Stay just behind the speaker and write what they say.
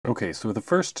Okay, so the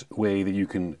first way that you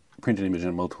can print an image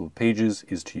on multiple pages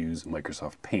is to use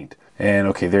Microsoft Paint. And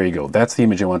okay, there you go. That's the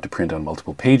image I want to print on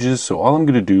multiple pages. So all I'm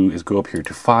going to do is go up here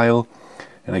to File,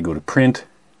 and I go to Print,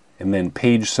 and then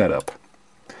Page Setup.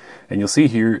 And you'll see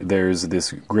here there's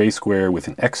this gray square with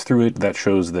an X through it. That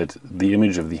shows that the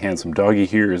image of the handsome doggy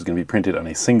here is going to be printed on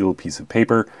a single piece of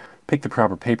paper. Pick the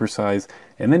proper paper size,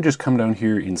 and then just come down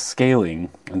here in Scaling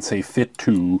and say Fit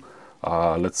to,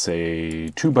 let's say,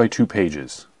 2 by 2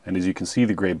 pages. And as you can see,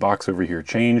 the gray box over here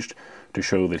changed to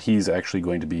show that he's actually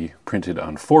going to be printed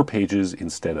on 4 pages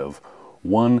instead of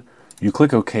 1. You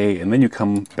click OK, and then you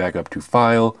come back up to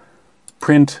File,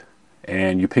 Print,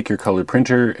 and you pick your color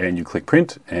printer, and you click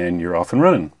Print, and you're off and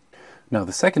running. Now,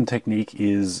 the second technique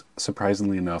is,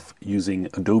 surprisingly enough, using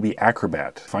Adobe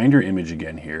Acrobat. Find your image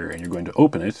again here, and you're going to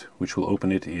open it, which will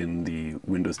open it in the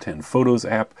Windows 10 Photos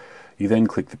app. You then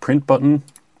click the Print button,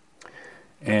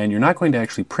 and you're not going to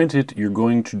actually print it, you're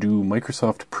going to do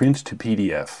Microsoft Print to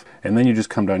PDF. And then you just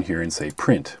come down here and say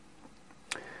Print.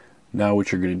 Now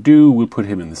what you're going to do, we'll put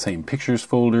him in the same Pictures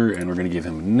folder, and we're going to give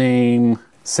him a name,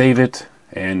 save it,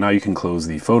 and now you can close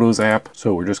the Photos app.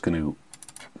 So we're just going to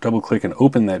double click and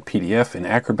open that PDF in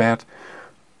Acrobat.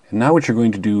 And now what you're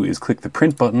going to do is click the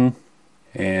Print button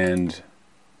and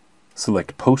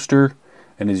select Poster.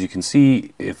 And as you can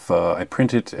see, if I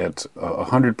print it at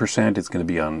 100%, it's going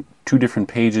to be on 2 different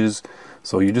pages.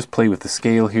 So you just play with the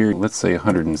scale here. Let's say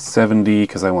 170,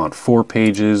 because I want 4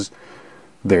 pages.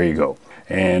 There you go.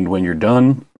 And when you're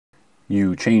done,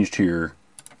 you change to your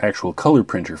actual color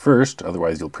printer first,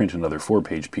 otherwise you'll print another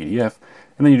 4-page PDF,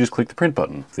 and then you just click the Print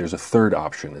button. There's a third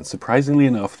option, and surprisingly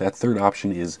enough, that third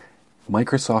option is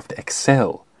Microsoft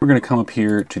Excel. We're going to come up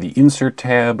here to the Insert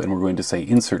tab, and we're going to say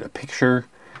Insert a Picture.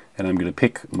 And I'm going to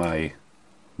pick my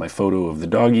photo of the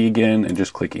doggy again and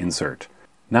just click Insert.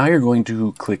 Now you're going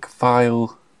to click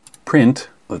File, Print.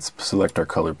 Let's select our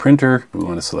color printer. We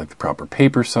want to select the proper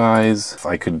paper size. If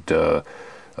I could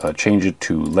change it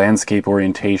to landscape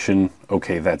orientation,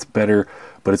 okay, that's better,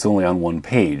 but it's only on 1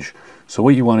 page. So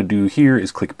what you want to do here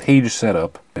is click Page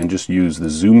Setup and just use the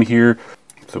zoom here.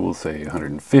 So we'll say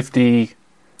 150.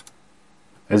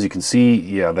 As you can see,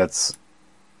 yeah,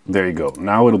 there you go.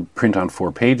 Now it'll print on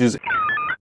 4 pages.